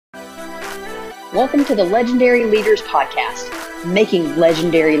Welcome to the Legendary Leaders Podcast, Making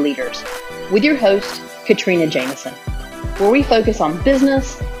Legendary Leaders, with your host, Katrina Jameson, where we focus on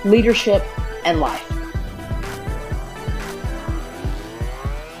business, leadership, and life.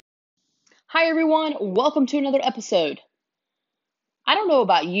 Hi, everyone. Welcome to another episode. I don't know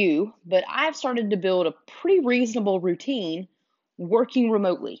about you, but I've started to build a pretty reasonable routine working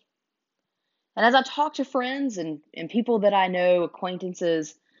remotely. And as I talk to friends and people that I know,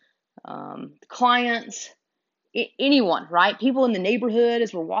 acquaintances, clients, anyone, right? People in the neighborhood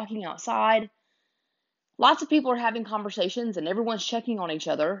as we're walking outside. Lots of people are having conversations and everyone's checking on each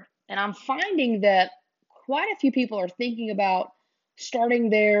other. And I'm finding that quite a few people are thinking about starting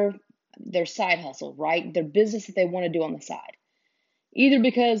their side hustle, right? Their business that they want to do on the side. Either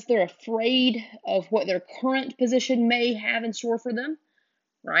because they're afraid of what their current position may have in store for them,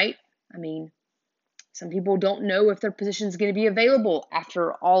 right? I mean, some people don't know if their position is going to be available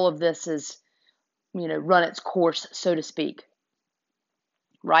after all of this is run its course, so to speak,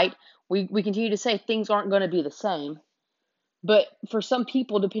 right? We continue to say things aren't going to be the same, but for some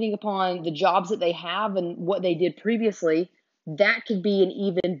people, depending upon the jobs that they have and what they did previously, that could be an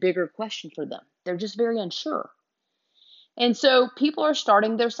even bigger question for them. They're just very unsure. And so people are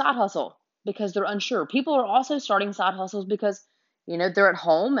starting their side hustle because they're unsure. People are also starting side hustles because, they're at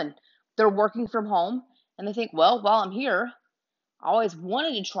home and they're working from home and they think, well, while I'm here, I always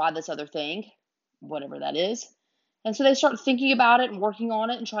wanted to try this other thing, whatever that is. And so they start thinking about it and working on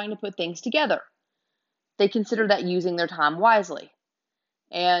it and trying to put things together. They consider that using their time wisely.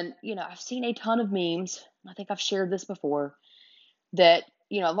 And, I've seen a ton of memes. I think I've shared this before that,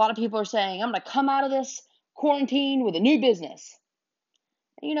 a lot of people are saying, I'm going to come out of this quarantine with a new business.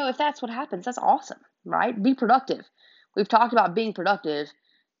 If that's what happens, that's awesome, right? Be productive. We've talked about being productive,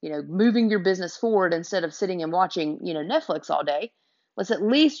 moving your business forward instead of sitting and watching, Netflix all day. Let's at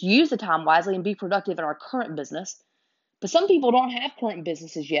least use the time wisely and be productive in our current business. But some people don't have current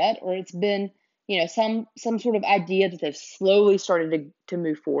businesses yet, or it's been, some sort of idea that they've slowly started to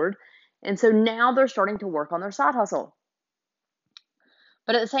move forward. And so now they're starting to work on their side hustle.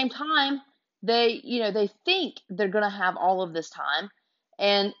 But at the same time, they think they're going to have all of this time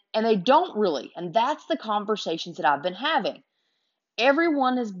and they don't really. And that's the conversations that I've been having.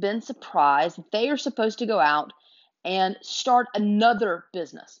 Everyone has been surprised that they are supposed to go out and start another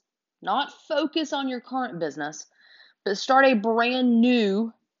business, not focus on your current business, but start a brand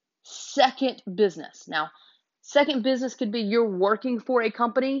new second business. Now, second business could be you're working for a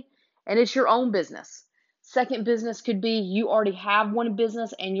company and it's your own business. Second business could be you already have one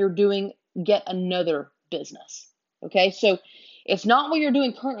business and you're doing yet another business. Okay, so it's not what you're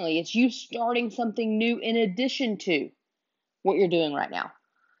doing currently. It's you starting something new in addition to what you're doing right now.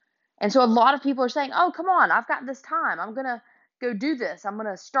 And so a lot of people are saying, oh, come on, I've got this time. I'm going to go do this. I'm going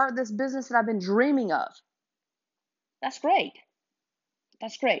to start this business that I've been dreaming of. That's great.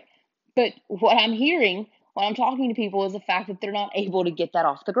 That's great. But what I'm hearing when I'm talking to people is the fact that they're not able to get that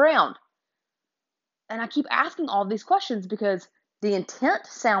off the ground. And I keep asking all these questions because the intent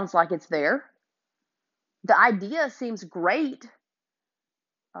sounds like it's there. The idea seems great.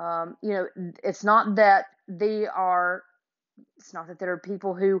 It's not that there are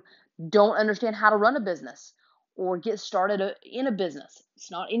people who don't understand how to run a business or get started in a business.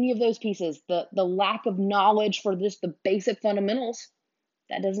 It's not any of those pieces. The lack of knowledge for just the basic fundamentals,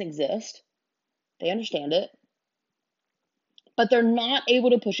 that doesn't exist. They understand it, but they're not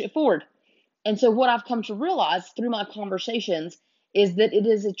able to push it forward. And so what I've come to realize through my conversations is that it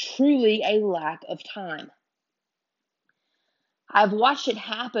is truly a lack of time. I've watched it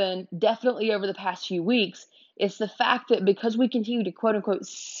happen definitely over the past few weeks. It's the fact that because we continue to quote unquote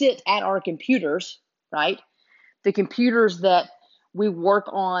sit at our computers, right? The computers that we work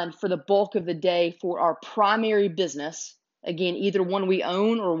on for the bulk of the day for our primary business, again, either one we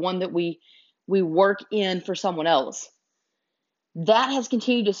own or one that we work in for someone else. That has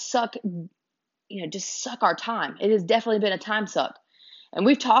continued to suck our time. It has definitely been a time suck. And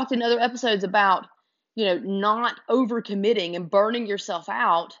we've talked in other episodes about, not overcommitting and burning yourself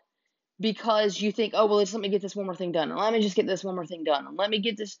out because you think, oh, well, let me get this one more thing done. And let me just get this one more thing done. And let me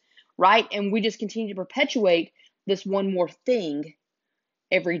get this right. And we just continue to perpetuate this one more thing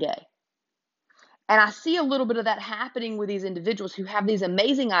every day. And I see a little bit of that happening with these individuals who have these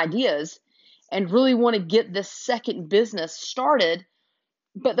amazing ideas and really want to get this second business started,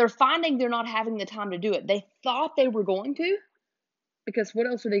 but they're finding they're not having the time to do it. They thought they were going to, because what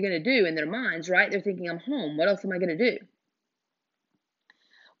else are they going to do in their minds, right? They're thinking, I'm home. What else am I going to do?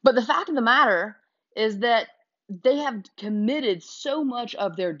 But the fact of the matter is that they have committed so much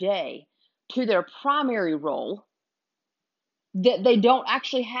of their day to their primary role that they don't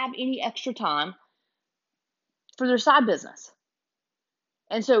actually have any extra time for their side business.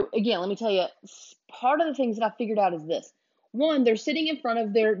 And so, again, let me tell you, part of the things that I figured out is this. One, they're sitting in front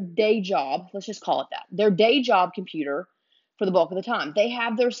of their day job, let's just call it that, their day job computer for the bulk of the time. They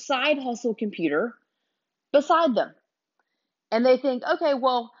have their side hustle computer beside them. And they think, okay,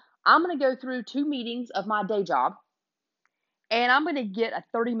 well, I'm going to go through 2 meetings of my day job, and I'm going to get a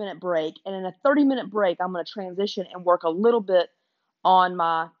 30-minute break. And in a 30-minute break, I'm going to transition and work a little bit on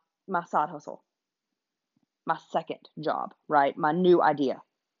my side hustle, my second job, right? My new idea.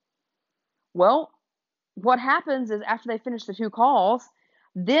 Well, what happens is after they finish the 2 calls,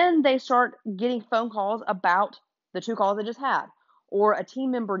 then they start getting phone calls about the 2 calls they just had, or a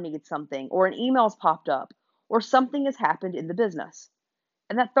team member needs something, or an email's popped up, or something has happened in the business.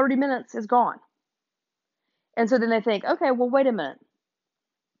 And that 30 minutes is gone. And so then they think, okay, well, wait a minute.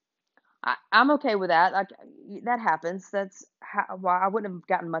 I'm okay with that. Like, that happens. That's why I wouldn't have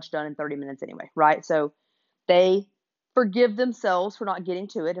gotten much done in 30 minutes anyway, right? So they forgive themselves for not getting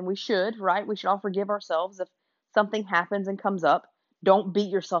to it, and we should, right? We should all forgive ourselves if something happens and comes up. Don't beat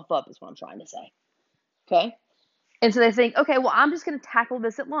yourself up is what I'm trying to say. Okay? And so they think, okay, well, I'm just going to tackle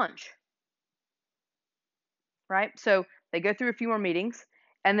this at lunch. Right? So they go through a few more meetings,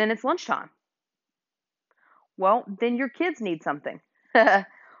 and then it's lunchtime. Well, then your kids need something.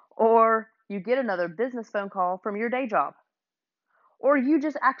 Or you get another business phone call from your day job. Or you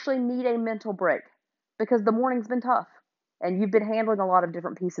just actually need a mental break because the morning's been tough and you've been handling a lot of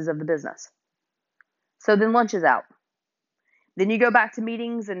different pieces of the business. So then lunch is out. Then you go back to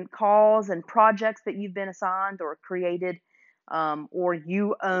meetings and calls and projects that you've been assigned or created, or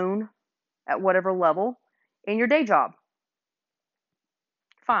you own at whatever level in your day job.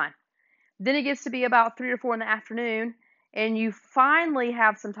 Fine. Then it gets to be about 3 or 4 in the afternoon, and you finally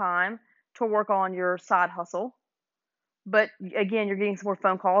have some time to work on your side hustle. But again, you're getting some more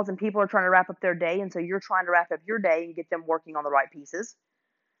phone calls, and people are trying to wrap up their day, and so you're trying to wrap up your day and get them working on the right pieces.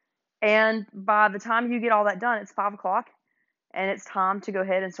 And by the time you get all that done, it's 5 o'clock, and it's time to go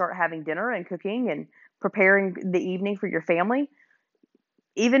ahead and start having dinner and cooking and preparing the evening for your family.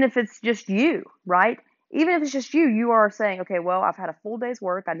 Even if it's just you, right? Even if it's just you, you are saying, okay, well, I've had a full day's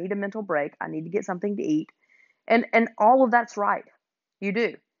work. I need a mental break. I need to get something to eat. And all of that's right. You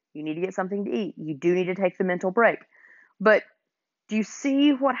do. You need to get something to eat. You do need to take the mental break. But do you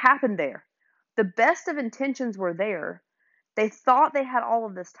see what happened there? The best of intentions were there. They thought they had all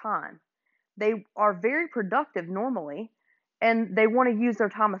of this time. They are very productive normally, and they want to use their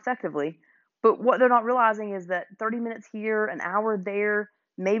time effectively. But what they're not realizing is that 30 minutes here, an hour there,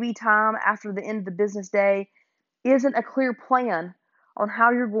 maybe time after the end of the business day isn't a clear plan on how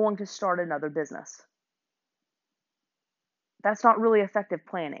you're going to start another business. That's not really effective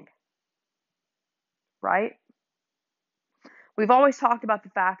planning, right? We've always talked about the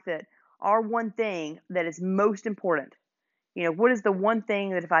fact that our one thing that is most important, what is the one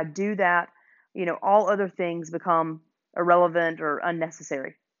thing that if I do that, all other things become irrelevant or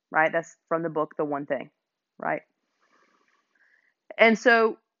unnecessary, right? That's from the book, The One Thing, right? And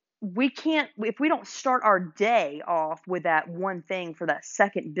so we can't, if we don't start our day off with that one thing for that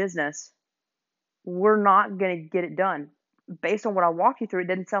second business, we're not going to get it done. Based on what I walked you through, it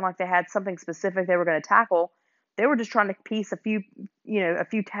didn't sound like they had something specific they were going to tackle. They were just trying to piece a few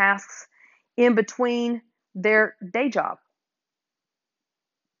tasks in between their day job.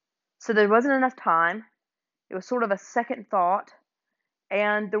 So there wasn't enough time. It was sort of a second thought,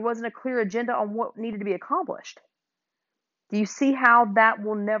 and there wasn't a clear agenda on what needed to be accomplished. Do you see how that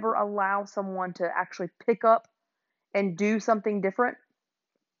will never allow someone to actually pick up and do something different?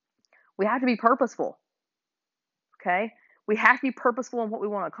 We have to be purposeful, okay? We have to be purposeful in what we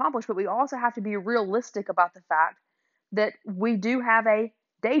want to accomplish, but we also have to be realistic about the fact that we do have a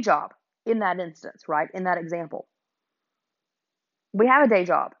day job in that instance, right? In that example. We have a day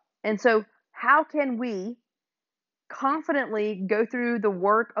job. And so how can we confidently go through the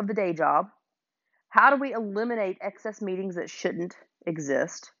work of the day job? How do we eliminate excess meetings that shouldn't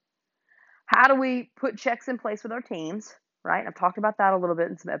exist? How do we put checks in place with our teams, right? I've talked about that a little bit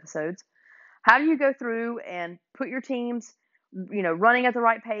in some episodes. How do you go through and put your teams, running at the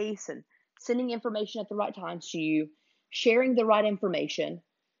right pace and sending information at the right times to you, sharing the right information?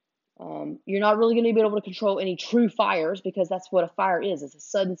 You're not really going to be able to control any true fires because that's what a fire is. It's a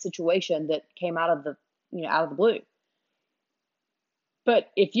sudden situation that came out of the blue.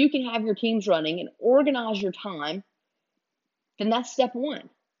 But if you can have your teams running and organize your time, then that's step one.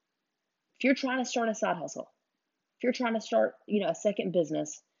 If you're trying to start a side hustle, if you're trying to start, a second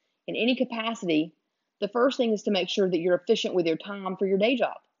business in any capacity, the first thing is to make sure that you're efficient with your time for your day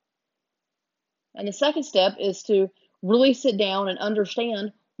job. And the second step is to really sit down and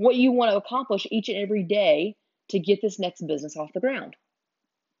understand what you want to accomplish each and every day to get this next business off the ground.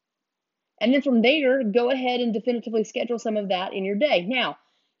 And then from there, go ahead and definitively schedule some of that in your day. Now,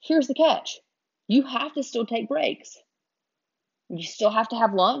 here's the catch. You have to still take breaks. You still have to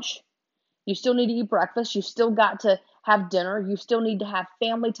have lunch. You still need to eat breakfast. You still got to have dinner. You still need to have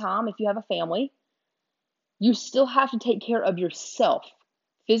family time if you have a family. You still have to take care of yourself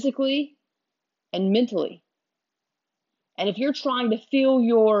physically and mentally. And if you're trying to fill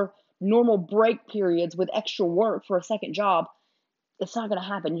your normal break periods with extra work for a second job, it's not going to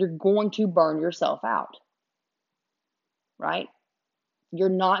happen. You're going to burn yourself out, right? You're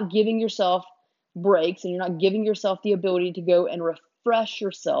not giving yourself breaks, and you're not giving yourself the ability to go and refresh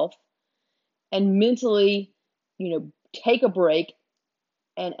yourself and mentally, take a break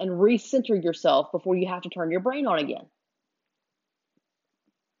and recenter yourself before you have to turn your brain on again.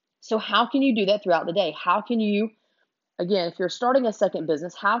 So how can you do that throughout the day? How can you, again, if you're starting a second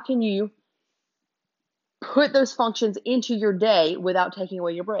business, how can you put those functions into your day without taking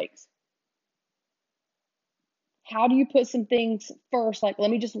away your breaks? How do you put some things first? Like,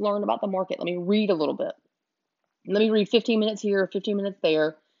 let me just learn about the market. Let me read a little bit. Let me read 15 minutes here, 15 minutes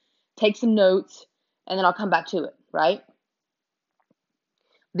there, take some notes, and then I'll come back to it, right?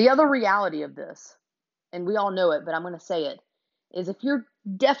 The other reality of this, and we all know it, but I'm going to say it, is if you're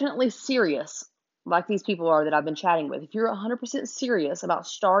definitely serious, like these people are that I've been chatting with, if you're 100% serious about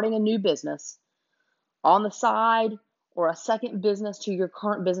starting a new business on the side or a second business to your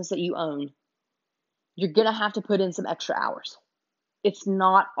current business that you own, you're going to have to put in some extra hours. It's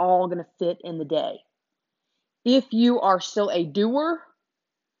not all going to fit in the day. If you are still a doer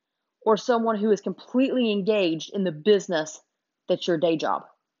or someone who is completely engaged in the business that's your day job,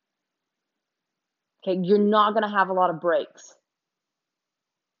 okay, you're not going to have a lot of breaks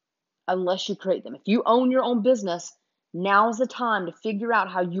unless you create them. If you own your own business, now's the time to figure out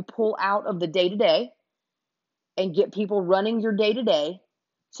how you pull out of the day-to-day and get people running your day-to-day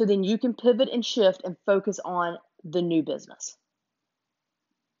so then you can pivot and shift and focus on the new business.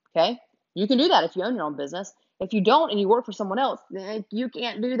 Okay? You can do that if you own your own business. If you don't and you work for someone else, you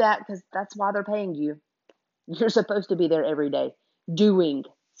can't do that because that's why they're paying you. You're supposed to be there every day doing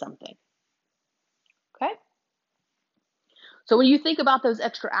something. Okay? So when you think about those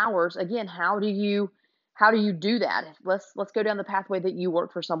extra hours, again, how do you do that? Let's go down the pathway that you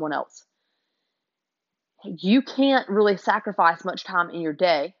work for someone else. You can't really sacrifice much time in your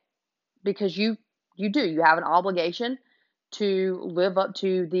day because you have an obligation to live up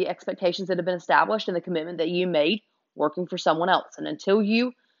to the expectations that have been established and the commitment that you made working for someone else. And until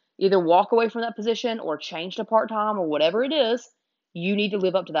you either walk away from that position or change to part-time or whatever it is, you need to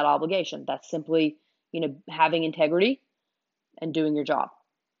live up to that obligation. That's simply, having integrity and doing your job.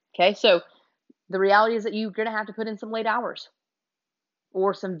 Okay? So the reality is that you're going to have to put in some late hours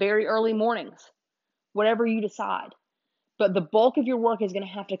or some very early mornings, whatever you decide. But the bulk of your work is going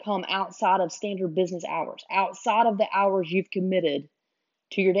to have to come outside of standard business hours, outside of the hours you've committed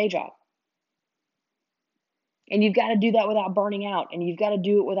to your day job. And you've got to do that without burning out, and you've got to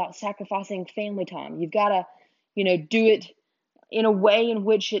do it without sacrificing family time. You've got to, do it in a way in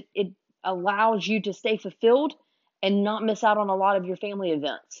which it allows you to stay fulfilled and not miss out on a lot of your family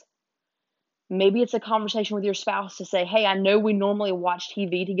events. Maybe it's a conversation with your spouse to say, hey, I know we normally watch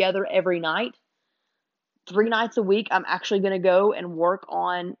TV together every night. 3 nights a week, I'm actually going to go and work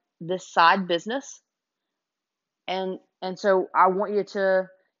on this side business. And so I want you to,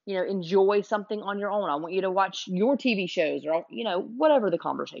 enjoy something on your own. I want you to watch your TV shows or, whatever the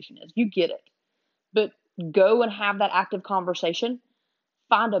conversation is. You get it. But go and have that active conversation.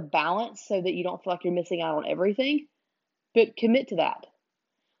 Find a balance so that you don't feel like you're missing out on everything, but commit to that.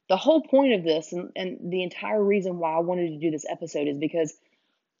 The whole point of this and the entire reason why I wanted to do this episode is because,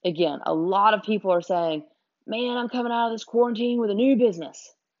 again, a lot of people are saying, man, I'm coming out of this quarantine with a new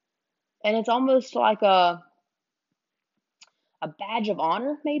business. And it's almost like a badge of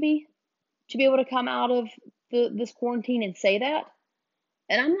honor, maybe, to be able to come out of this quarantine and say that.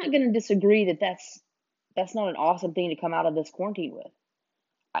 And I'm not going to disagree that that's not an awesome thing to come out of this quarantine with.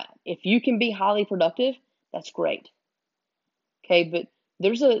 If you can be highly productive, that's great. Okay, but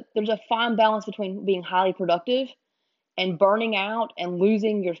there's a fine balance between being highly productive and burning out and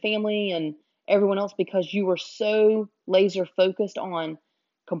losing your family and everyone else because you were so laser focused on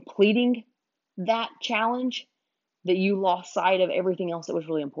completing that challenge that you lost sight of everything else that was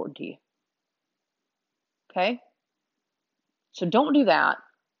really important to you. Okay? So don't do that.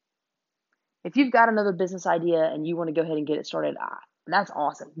 If you've got another business idea and you want to go ahead and get it started, that's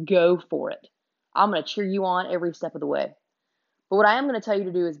awesome. Go for it. I'm going to cheer you on every step of the way. But what I am going to tell you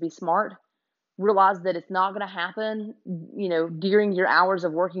to do is be smart. Realize that it's not going to happen, during your hours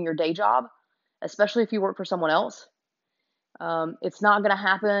of working your day job. especially if you work for someone else. It's not going to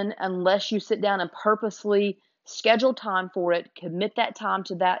happen unless you sit down and purposely schedule time for it, commit that time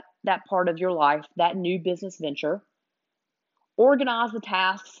to that part of your life, that new business venture. Organize the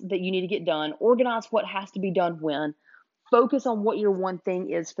tasks that you need to get done, organize what has to be done when, focus on what your one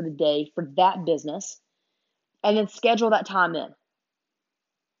thing is for the day for that business, and then schedule that time in.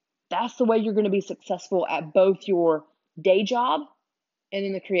 That's the way you're going to be successful at both your day job and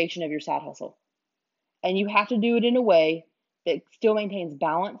in the creation of your side hustle. And you have to do it in a way that still maintains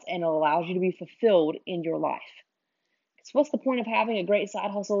balance and allows you to be fulfilled in your life. Because what's the point of having a great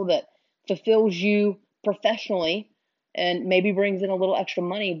side hustle that fulfills you professionally and maybe brings in a little extra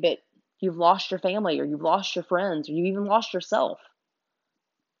money, but you've lost your family or you've lost your friends or you even lost yourself?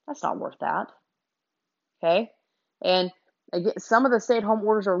 That's not worth that. Okay? And again, some of the stay-at-home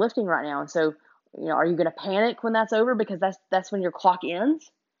orders are lifting right now. And so, are you going to panic when that's over because that's when your clock ends?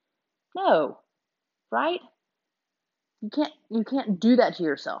 No, right? You can't do that to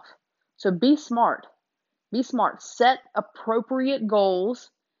yourself. So be smart. Be smart. Set appropriate goals,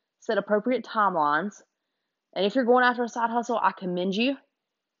 set appropriate timelines. And if you're going after a side hustle, I commend you.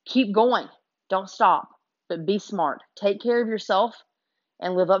 Keep going. Don't stop. But be smart. Take care of yourself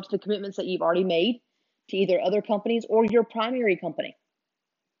and live up to the commitments that you've already made to either other companies or your primary company.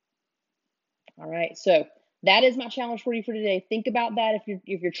 All right. So that is my challenge for you for today. Think about that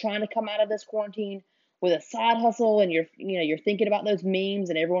if you're trying to come out of this quarantine with a side hustle and you're thinking about those memes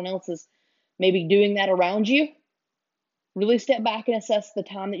and everyone else is maybe doing that around you. Really step back and assess the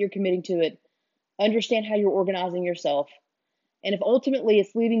time that you're committing to it. Understand how you're organizing yourself. And if ultimately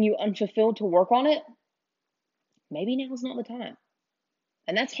it's leaving you unfulfilled to work on it, maybe now's not the time.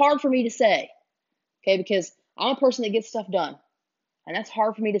 And that's hard for me to say, okay, because I'm a person that gets stuff done. And that's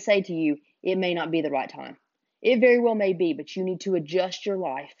hard for me to say to you, it may not be the right time. It very well may be, but you need to adjust your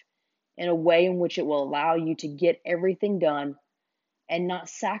life in a way in which it will allow you to get everything done and not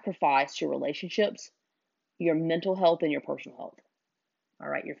sacrifice your relationships, your mental health, and your personal health. All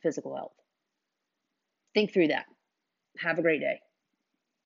right, your physical health. Think through that. Have a great day.